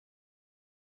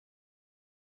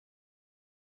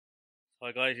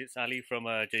Hi guys, it's Ali from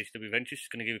JCW Ventures.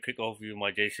 Just going to give a quick overview of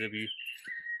my JCW.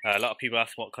 A lot of people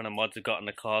ask what kind of mods I've got in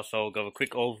the car, so I'll give a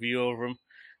quick overview of them.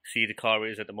 See the car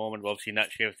it is at the moment. But obviously,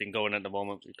 naturally, everything going at the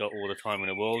moment, we've got all the time in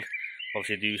the world.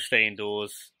 Obviously, do stay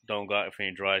indoors, don't go out if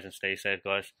any dries, and stay safe,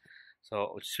 guys. So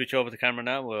I'll switch over the camera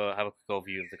now. We'll have a quick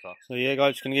overview of the car. So yeah,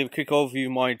 guys, just going to give a quick overview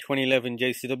of my 2011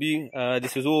 JCW.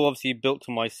 This was all obviously built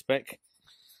to my spec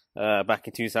back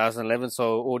in 2011. So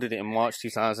I ordered it in March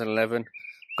 2011.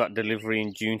 Got delivery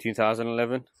in June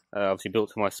 2011. Obviously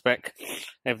built to my spec.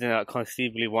 Everything that I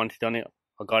conceivably wanted on it,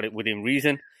 I got it within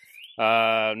reason.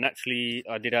 Naturally,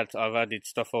 I've added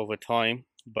stuff over time,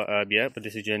 but but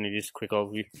this is generally just a quick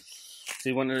overview.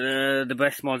 See, one of the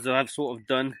best mods I've sort of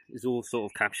done is all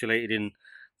sort of encapsulated in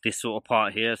this sort of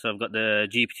part here. So I've got the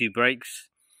GP2 brakes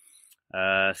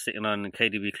sitting on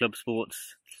KDB Club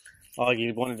Sports.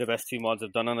 Arguably one of the best two mods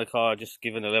I've done on the car, just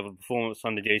given the level of performance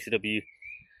on the JCW.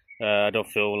 I don't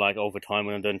feel like over time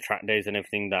when I've done track days and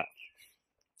everything that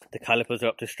the calipers are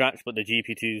up to scratch, but the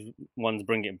GP2 ones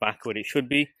bring it back where it should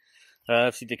be.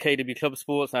 Obviously the KDB Club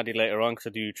Sports I did later on because I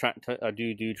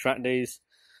do track days.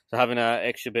 So having an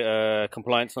extra bit of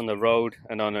compliance on the road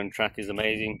and on track is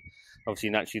amazing.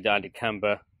 Obviously naturally they added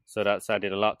camber, so that's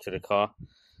added a lot to the car.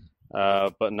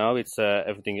 But now it's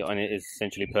everything on it is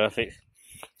essentially perfect.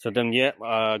 So then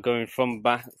going from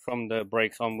the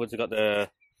brakes onwards, I've got the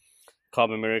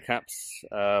carbon mirror caps.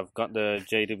 I've got the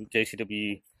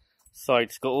JCW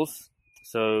side scuttles,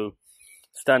 so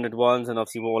standard ones, and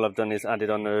obviously all I've done is added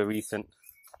on the recent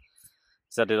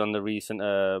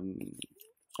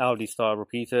Audi style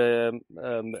repeater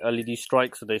LED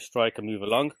strike, so they strike and move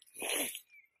along.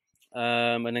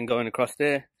 And then going across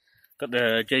there, got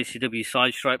the JCW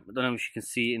side stripe. I don't know if you can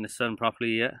see it in the sun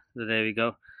properly yet. So there we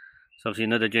go. So obviously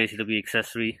another JCW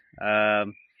accessory.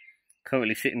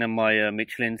 Currently sitting on my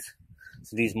Michelin's.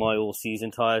 So these are my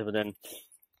all-season tyres, but then,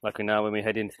 like now when we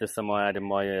head into the summer, I added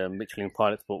my Michelin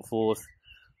Pilot Sport 4s.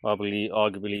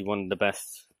 Arguably one of the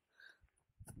best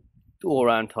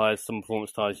all-round tyres, some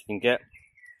performance tyres you can get.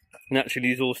 Naturally,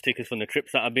 these are all stickers from the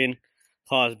trips that I've been.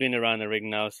 Car's been around the rig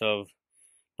now, so I've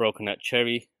broken that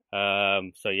cherry.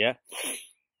 So yeah,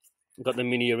 got the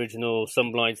mini original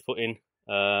sun blinds put in,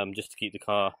 just to keep the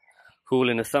car cool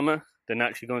in the summer. Then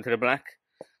actually going to the back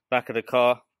of the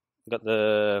car, got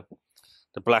the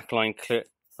black line clip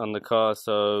on the car,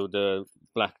 so the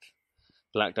blacked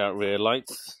out rear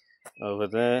lights over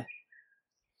there.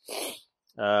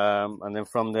 And then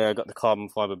from there I got the carbon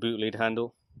fiber boot lid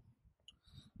handle,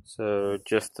 so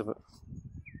just about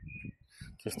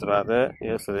there.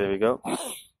 Yeah, so there we go. I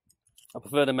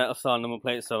prefer the metal style number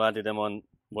plates, so I added them on.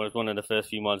 Was one of the first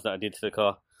few mods that I did to the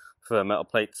car for metal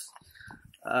plates.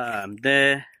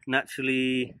 There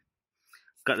naturally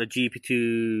got the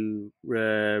GP2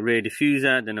 rear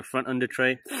diffuser, then a front under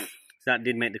tray. So that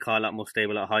did make the car a lot more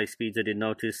stable at high speeds. I did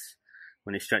notice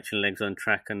when it's stretching legs on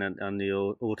track and on the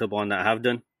autobahn that I have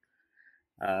done.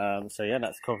 So yeah,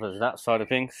 that covers that side of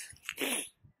things.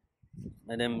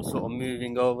 And then sort of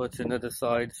moving over to another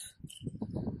side,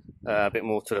 a bit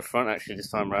more to the front actually this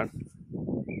time around.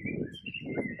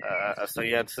 So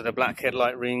yeah, so the black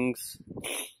headlight rings,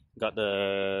 got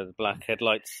the black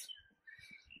headlights.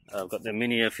 I've got the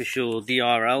mini official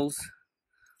DRLs,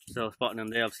 so spotting them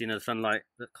there. Obviously, in the sunlight,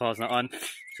 the car's not on,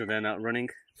 so they're not running.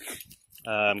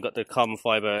 Got the carbon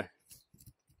fiber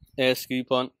air scoop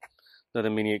on, another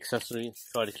mini accessory.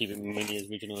 Try to keep it mini as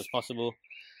regional as possible.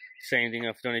 Same thing,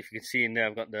 I don't know if you can see in there,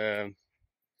 I've got the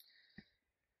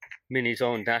Mini's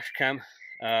own dash cam.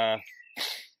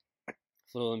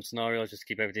 For all them scenarios, just to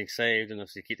keep everything saved and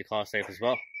obviously keep the car safe as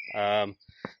well.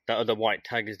 That other white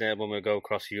tag is there when we go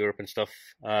across Europe and stuff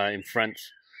in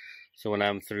France. So when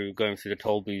I'm going through the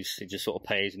toll booths, it just sort of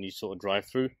pays and you sort of drive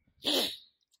through.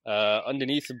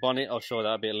 Underneath the bonnet, I'll show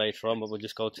that a bit later on, but we'll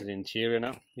just go to the interior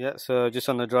now. Yeah, so just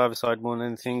on the driver's side more than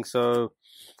anything, so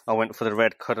I went for the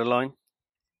red cutter line.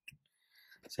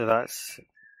 So that's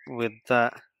with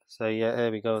that. So yeah,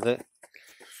 there we go there.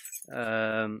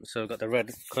 So I've got the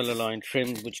red colour line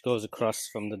trimmed, which goes across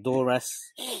from the door rest,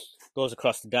 goes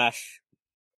across the dash,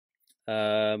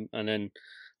 and then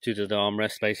to the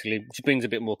armrest basically, which brings a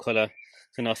bit more colour.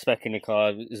 So now spec in the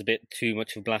car is a bit too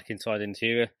much of black inside the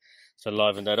interior, so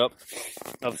liven that up.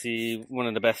 Obviously, one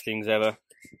of the best things ever,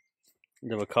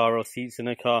 the Recaro seats in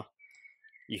the car.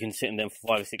 You can sit in them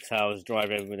for 5 or 6 hours,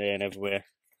 drive everywhere and everywhere,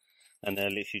 and they're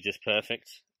literally just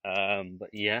perfect.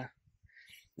 But yeah,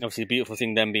 obviously the beautiful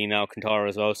thing then being Alcantara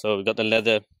as well. So we've got the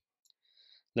leather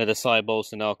side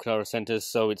bolts and Alcantara centers.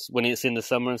 So it's when it's in the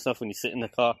summer and stuff, when you sit in the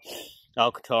car,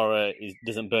 Alcantara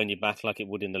doesn't burn your back like it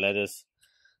would in the leathers.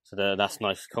 So that's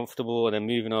nice, comfortable. And then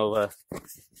moving over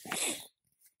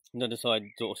Another side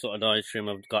sort of dice trim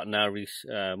I've got now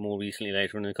more recently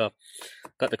later on in the car.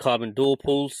 Got the carbon door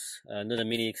pulls, another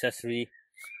mini accessory.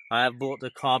 I have bought the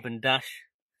carbon dash,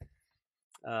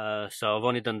 so I've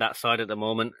only done that side at the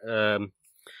moment.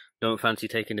 Don't fancy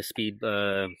taking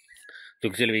the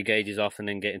auxiliary gauges off and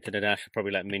then getting to the dash. I'll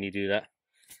probably let Mini do that.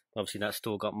 Obviously that's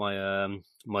still got my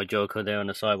my Joker there on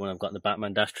the side when I've got the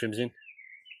Batman dash trims in.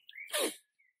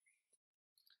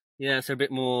 Yeah, it's a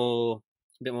bit more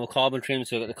carbon trim,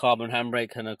 so I've got the carbon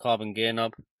handbrake and a carbon gear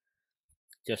knob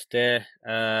just there.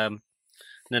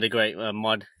 Another great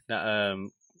mod, that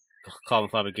carbon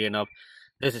fiber gear knob.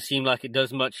 Doesn't seem like it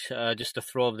does much, just the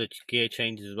throw of the gear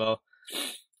changes as well.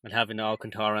 And having the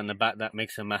Alcantara on the back, that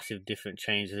makes a massive different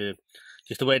change.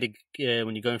 Just the way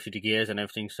when you're going through the gears and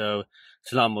everything, so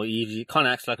it's a lot more easy. It kind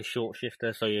of acts like a short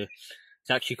shifter, so it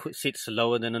actually sits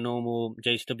lower than a normal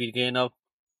JCW gear knob,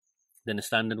 than the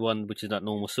standard one, which is that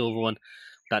normal silver one.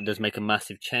 That does make a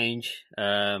massive change.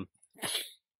 Did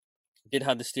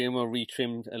have the steering wheel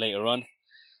retrimmed later on,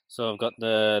 so I've got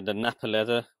the Napa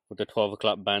leather with the 12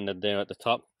 o'clock banded there at the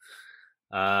top,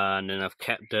 and then I've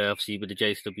kept obviously with the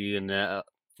JCW and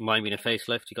mine being a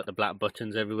facelift, you got the black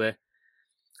buttons everywhere,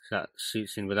 so that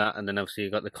suits in with that. And then obviously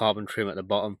you got the carbon trim at the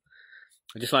bottom.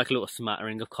 I just like a little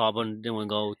smattering of carbon, didn't want to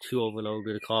go too overload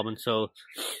with the carbon, so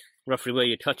roughly where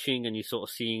you're touching and you're sort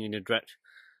of seeing in the direct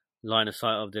line of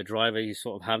sight of the driver, you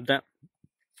sort of have that.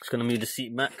 Just going to move the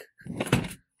seat back,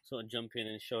 sort of jump in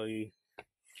and show you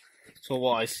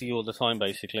what I see all the time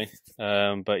basically.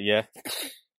 But yeah,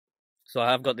 so I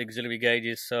have got the auxiliary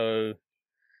gauges, so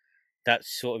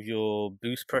that's sort of your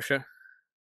boost pressure,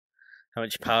 how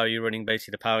much power you're running,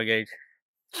 basically the power gauge,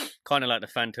 kind of like the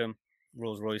Phantom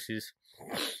Rolls Royces,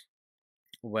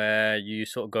 where you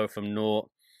sort of go from 0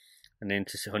 and then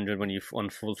to 100 when you're on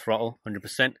full throttle,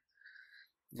 100%.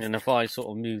 And if I sort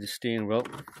of move the steering wheel,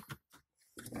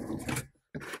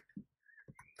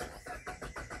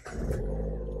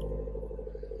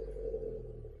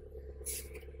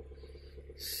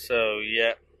 so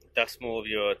yeah, that's more of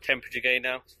your temperature gain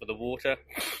now for the water.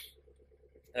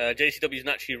 JCWs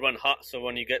naturally run hot, so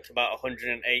when you get to about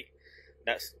 108,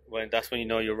 that's when you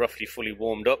know you're roughly fully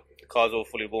warmed up. The car's all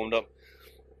fully warmed up.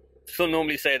 So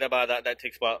normally say that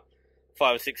takes about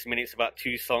 5 or 6 minutes, about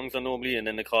 2 songs are normally, and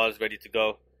then the car's ready to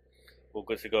go. All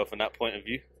good to go from that point of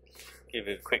view. Give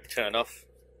it a quick turn off.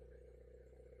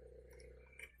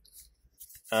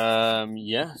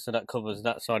 Yeah, so that covers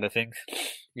that side of things.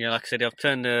 Yeah, like I said, I've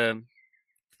turned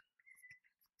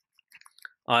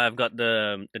I have got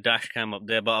the dash cam up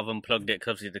there, but I've unplugged it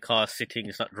because obviously the car's sitting,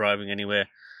 it's not driving anywhere.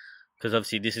 Because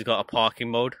obviously this has got a parking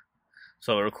mode,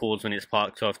 so it records when it's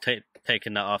parked. So I've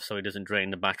taken that off so it doesn't drain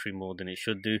the battery more than it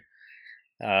should do,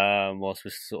 whilst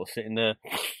we're sort of sitting there.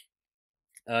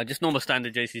 Just normal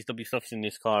standard JCW stuff's in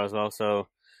this car as well. So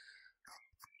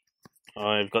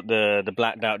I've got the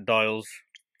blacked out dials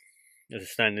as a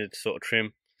standard sort of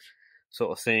trim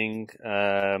sort of thing.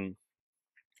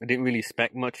 I didn't really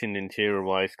spec much in interior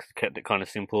wise because I kept it kind of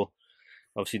simple.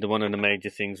 Obviously, one of the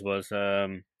major things was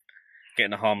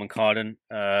getting a Harman Kardon.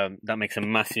 That makes a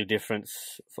massive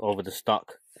difference over the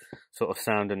stock sort of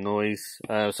sound and noise.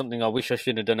 Something I wish I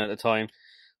should have done at the time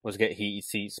was get heated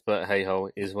seats, but hey ho,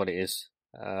 it is what it is.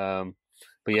 But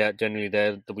yeah, generally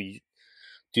we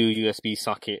do USB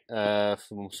socket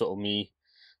from sort of me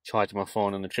charging my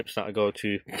phone on the trips that I go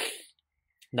to.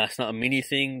 That's not a mini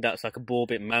thing, that's like a ball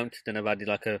bit mount. Then I've added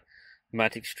like a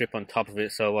magnetic strip on top of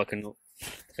it so I can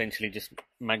essentially just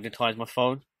magnetize my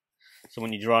phone. So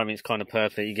when you're driving, it's kind of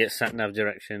perfect. You get sat nav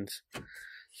directions.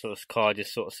 So this car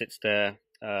just sort of sits there.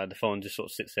 The phone just sort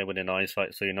of sits there within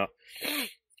eyesight, so you're not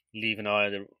leaving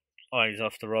either eyes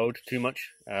off the road too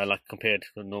much, like compared to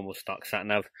the normal stock sat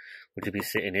nav, which would be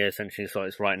sitting here essentially, so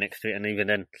it's right next to it. And even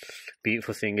then,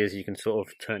 beautiful thing is you can sort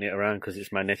of turn it around because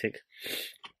it's magnetic.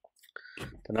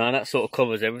 But now that sort of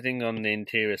covers everything on the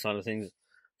interior side of things.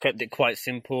 Kept it quite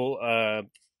simple,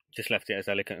 just left it as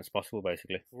elegant as possible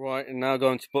basically. Right, and now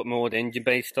going to put more of the engine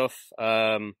bay stuff.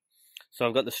 So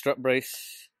I've got the strut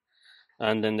brace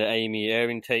and then the AME air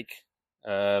intake.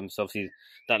 So obviously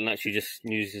that actually just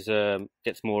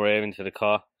gets more air into the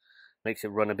car, makes it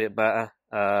run a bit better.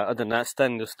 Other than that,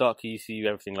 stainless stock ECU,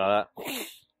 everything like that.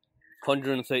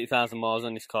 130,000 miles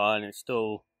on this car, and it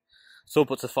still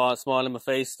puts a smile on my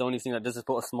face. The only thing that doesn't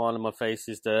put a smile on my face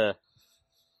is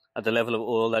at the level of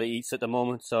oil that it eats at the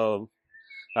moment. So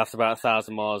after about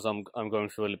 1,000 miles, I'm going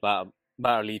through about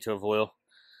a litre of oil.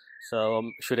 So I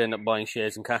should end up buying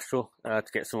shares in Castrol to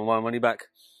get some of my money back.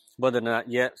 But other than that,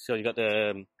 yeah. So you got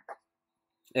the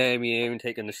air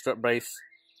intake and the strut brace.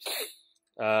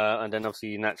 and then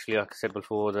obviously naturally, like I said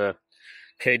before, the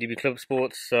KDB Club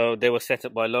Sports. So they were set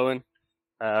up by Lowen.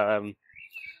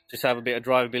 Just have a bit of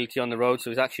drivability on the road, so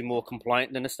it's actually more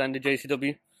compliant than a standard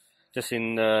JCW, just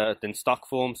in than stock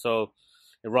form. So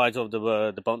it rides over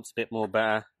the bumps a bit more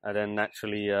better, and then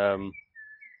naturally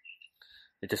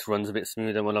it just runs a bit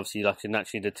smoother. Well, obviously, like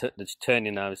naturally the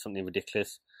turning now is something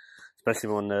ridiculous,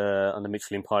 especially on the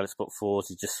Michelin Pilot Sport 4s.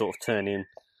 You just sort of turn in,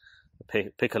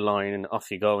 pick a line, and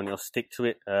off you go, and you'll stick to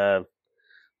it.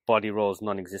 Body roll's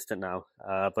non-existent now,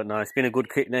 but no, it's been a good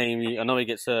kit name. I know it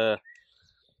gets a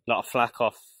lot of flack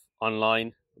off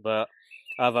online, but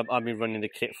I've been running the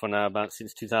kit for now about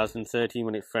since 2013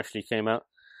 when it freshly came out.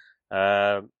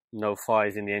 No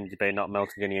fires in the engine bay, not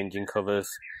melting any engine covers.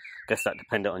 Guess that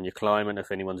dependent on your climate,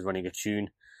 if anyone's running a tune.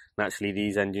 Naturally,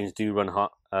 these engines do run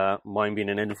hot. Mine being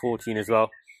an N14 as well,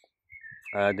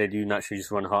 they do naturally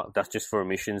just run hot. That's just for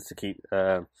emissions to keep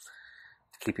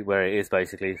it where it is,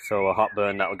 basically. So a hot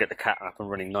burn that will get the cat up and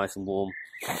running nice and warm.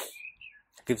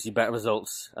 Gives you better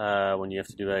results when you have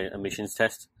to do a emissions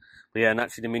test. But yeah,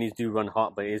 naturally the minis do run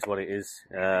hot, but it is what it is.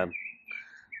 Part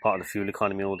of the fuel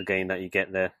economy, all the gain that you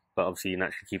get there. But obviously, you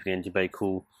naturally keep the engine bay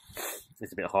cool.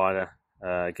 It's a bit harder,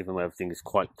 given where everything is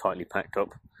quite tightly packed up.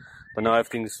 But now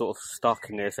everything's sort of stock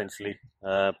in there essentially.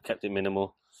 Kept it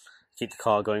minimal. Keep the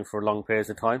car going for long periods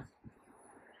of time.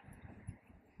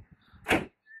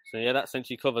 So yeah, that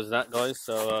essentially covers that, guys.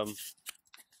 So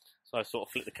I sort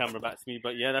of flipped the camera back to me.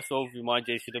 But yeah, that's overview my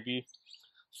JCW.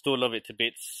 Still love it to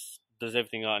bits. Does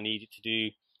everything I need it to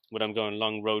do when I'm going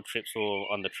long road trips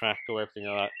or on the track or everything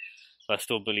like that. So I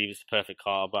still believe it's the perfect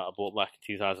car that I bought back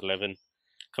in 2011.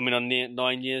 Coming on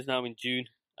 9 years now in June.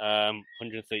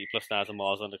 130 plus thousand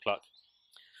miles on the clock.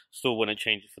 Still wouldn't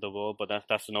change it for the world, but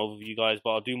that's an overview, guys.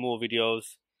 But I'll do more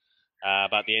videos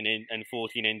about the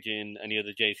N14 engine, any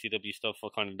other JCW stuff for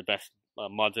kind of the best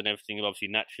mods and everything. And obviously,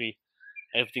 naturally,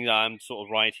 everything that I'm sort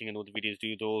of writing and all the videos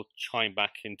do, they'll chime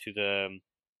back into the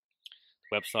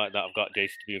website that I've got,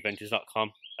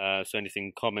 jcwadventures.com. So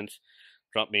anything, comments,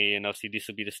 drop me, and obviously this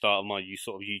will be the start of my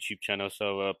sort of YouTube channel.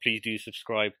 So please do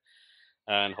subscribe,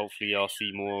 and hopefully I'll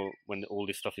see more when all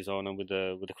this stuff is on, and with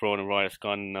the coronavirus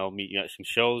gone, and I'll meet you at some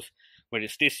shows, whether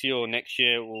it's this year or next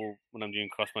year, or when I'm doing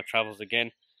Cross My Travels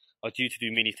again. I'm due to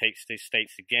do mini takes to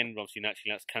states again, but obviously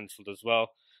naturally that's cancelled as well.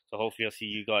 So hopefully I'll see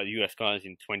you guys, US guys,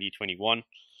 in 2021.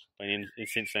 But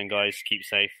since then, guys, keep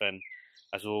safe, and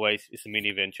as always, it's a mini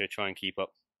adventure. Try and keep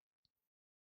up.